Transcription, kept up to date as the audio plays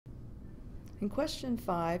In question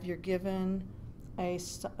 5, you're given a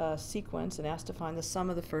sequence and asked to find the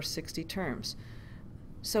sum of the first 60 terms.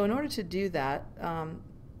 So in order to do that,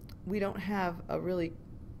 we don't have a really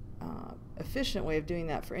efficient way of doing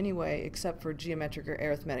that for any way except for geometric or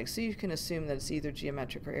arithmetic. So you can assume that it's either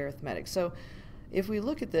geometric or arithmetic. So if we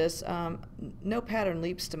look at this, no pattern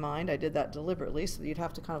leaps to mind. I did that deliberately so that you'd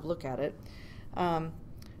have to kind of look at it.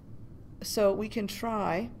 So we can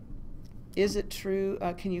try, is it true,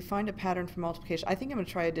 can you find a pattern for multiplication? I think I'm going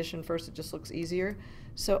to try addition first, it just looks easier.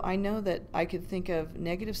 So I know that I could think of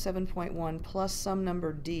negative 7.1 plus some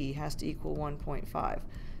number d has to equal 1.5.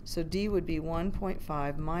 So d would be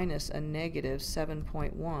 1.5 minus a negative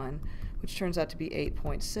 7.1, which turns out to be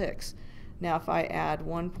 8.6. Now if I add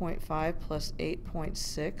 1.5 plus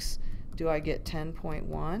 8.6, do I get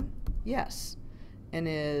 10.1? Yes. And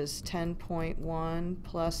is 10.1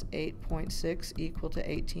 plus 8.6 equal to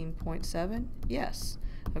 18.7? Yes.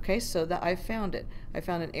 Okay, so that I found it. I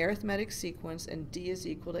found an arithmetic sequence and d is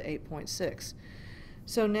equal to 8.6.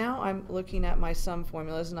 So now I'm looking at my sum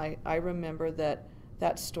formulas, and I remember that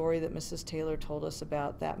story that Mrs. Taylor told us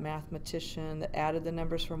about that mathematician that added the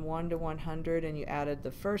numbers from 1 to 100, and you added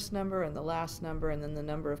the first number and the last number and then the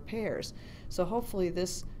number of pairs. So hopefully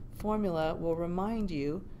this formula will remind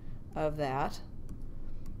you of that.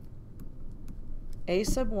 A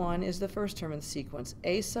sub 1 is the first term in the sequence.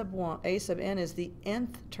 A sub n is the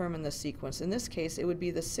nth term in the sequence. In this case, it would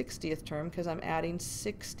be the 60th term because I'm adding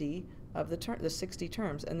 60 of the 60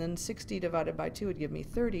 terms. And then 60 divided by 2 would give me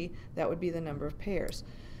 30. That would be the number of pairs.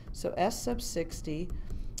 So S sub 60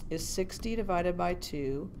 is 60 divided by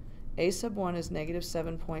 2. A sub 1 is negative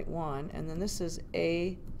 7.1. And then this is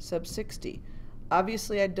A sub 60.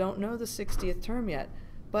 Obviously, I don't know the 60th term yet,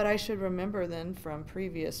 but I should remember then from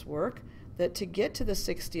previous work that to get to the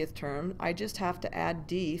 60th term, I just have to add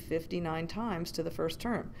d 59 times to the first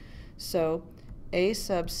term. So a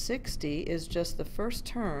sub 60 is just the first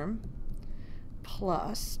term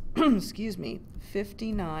plus, excuse me,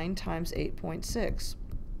 59 times 8.6.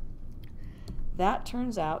 That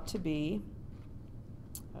turns out to be,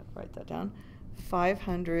 I'll write that down,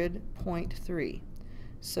 500.3.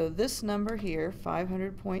 So this number here,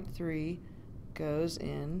 500.3, goes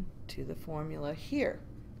into the formula here.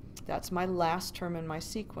 That's my last term in my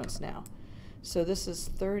sequence now. So this is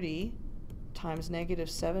 30 times negative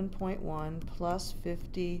 7.1 plus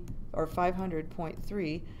 50 or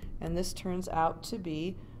 500.3, and this turns out to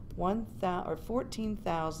be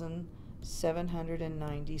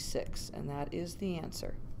 14,796, and that is the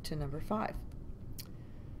answer to number 5.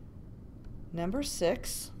 Number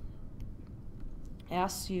 6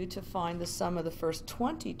 asks you to find the sum of the first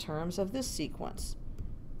 20 terms of this sequence.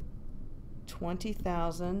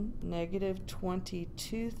 20,000, negative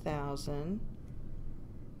 22,000,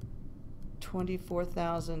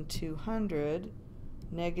 24,200,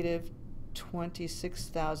 negative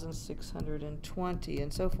 26,620,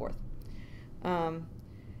 and so forth.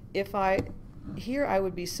 Here I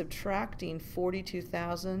would be subtracting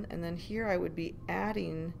 42,000, and then here I would be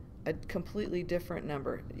adding a completely different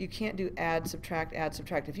number. You can't do add, subtract, add,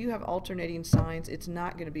 subtract. If you have alternating signs, it's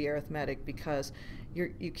not going to be arithmetic because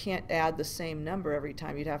you can't add the same number every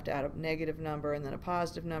time. You'd have to add a negative number and then a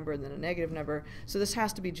positive number and then a negative number. So this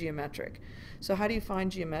has to be geometric. So how do you find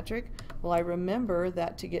geometric? Well, I remember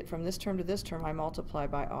that to get from this term to this term, I multiply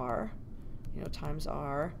by r, times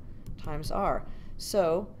r times r.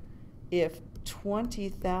 So if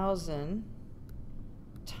 20,000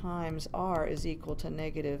 times r is equal to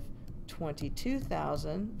negative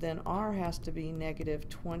 22,000, then r has to be negative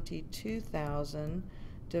 22,000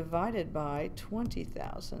 divided by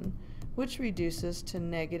 20,000, which reduces to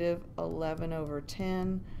negative 11 over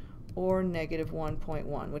 10 or negative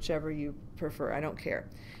 1.1, whichever you prefer. I don't care.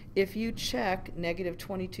 If you check negative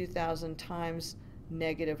 22,000 times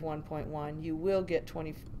negative 1.1, you will get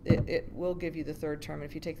it will give you the third term. And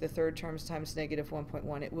if you take the third term times negative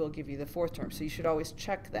 1.1, it will give you the fourth term. So you should always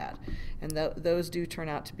check that, and those do turn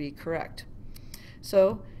out to be correct.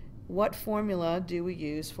 So what formula do we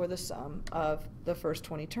use for the sum of the first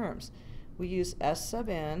 20 terms? We use S sub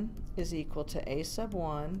n is equal to a sub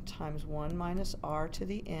 1 times 1 minus r to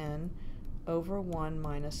the n over 1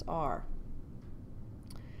 minus r.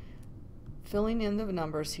 Filling in the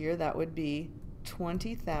numbers here, that would be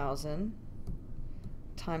 20,000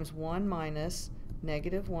 times 1 minus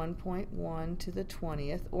negative 1.1 to the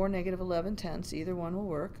 20th, or negative 11 tenths, either one will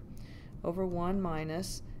work, over 1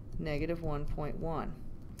 minus negative 1.1.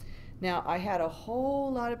 Now, I had a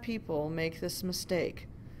whole lot of people make this mistake.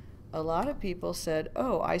 A lot of people said,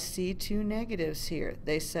 oh, I see two negatives here.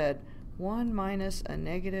 They said 1 minus a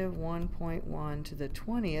negative 1.1 to the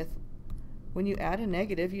 20th When you add a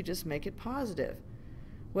negative, you just make it positive.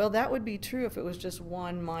 Well, that would be true if it was just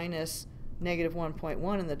 1 minus negative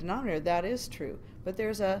 1.1 in the denominator. That is true. But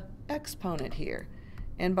there's a exponent here.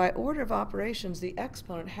 And by order of operations, the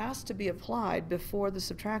exponent has to be applied before the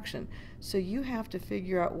subtraction. So you have to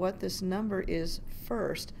figure out what this number is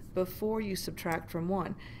first before you subtract from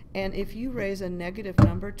 1. And if you raise a negative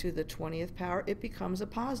number to the 20th power, it becomes a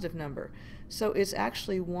positive number. So it's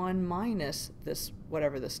actually 1 minus this,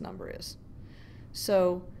 whatever this number is.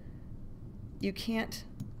 So you can't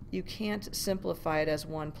simplify it as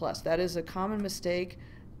 1 plus. That is a common mistake.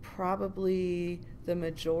 Probably the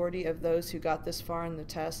majority of those who got this far in the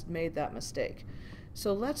test made that mistake.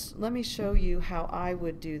 So let me show you how I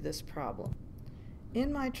would do this problem.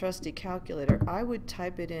 In my trusty calculator, I would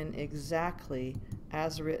type it in exactly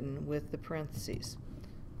as written with the parentheses.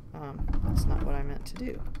 That's not what I meant to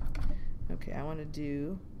do. Okay, I want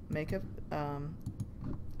to make a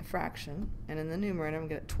fraction, and in the numerator I'm going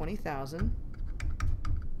to get 20,000.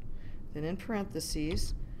 Then in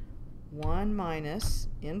parentheses, 1 minus,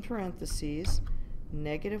 in parentheses,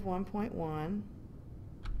 negative 1.1,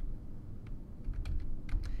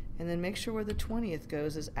 and then make sure where the 20th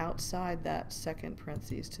goes is outside that second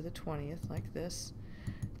parentheses to the 20th, like this.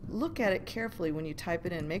 Look at it carefully when you type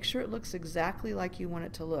it in. Make sure it looks exactly like you want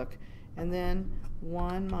it to look. And then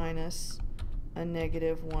 1 minus a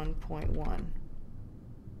negative 1.1.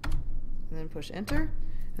 And then push enter,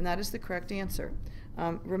 and that is the correct answer.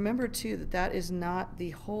 Remember too that that is not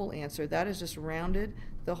the whole answer. That is just rounded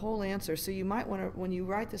the whole answer. So you might want to, when you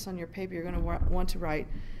write this on your paper, you're going to want to write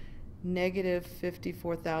negative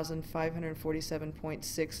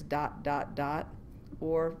 54,547.6 ...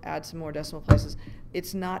 or add some more decimal places.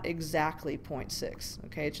 It's not exactly 0.6.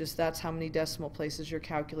 Okay, it's just that's how many decimal places your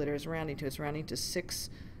calculator is rounding to. It's rounding to 6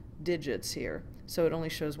 digits here, so it only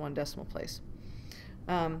shows 1 decimal place.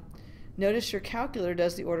 Notice your calculator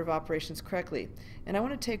does the order of operations correctly. And I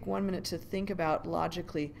want to take 1 minute to think about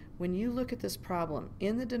logically, when you look at this problem,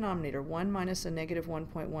 in the denominator, 1 minus a negative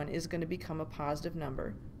 1.1 is going to become a positive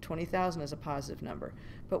number. 20,000 is a positive number.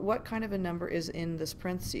 But what kind of a number is in this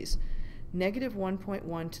parentheses? Negative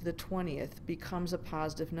 1.1 to the 20th becomes a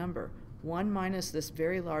positive number. 1 minus this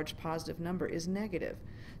very large positive number is negative.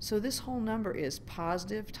 So this whole number is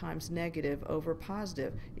positive times negative over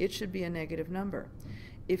positive. It should be a negative number.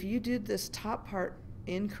 If you did this top part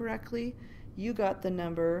incorrectly, you got the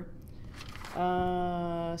number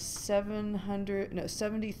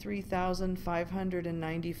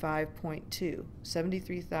 73,595.2.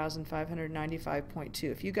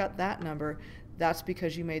 73,595.2. If you got that number, that's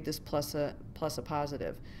because you made this plus a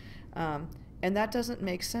positive. And that doesn't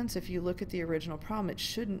make sense if you look at the original problem. It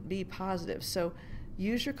shouldn't be positive. So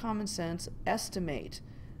use your common sense, estimate,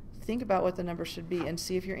 think about what the number should be, and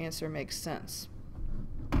see if your answer makes sense.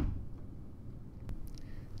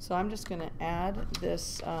 So I'm just going to add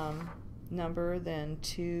this number then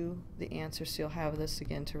to the answer, so you'll have this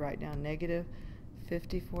again to write down, negative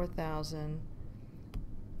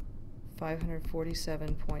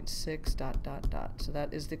 54,547.6 ... So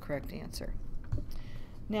that is the correct answer.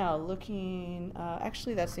 Now looking,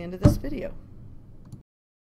 actually that's the end of this video.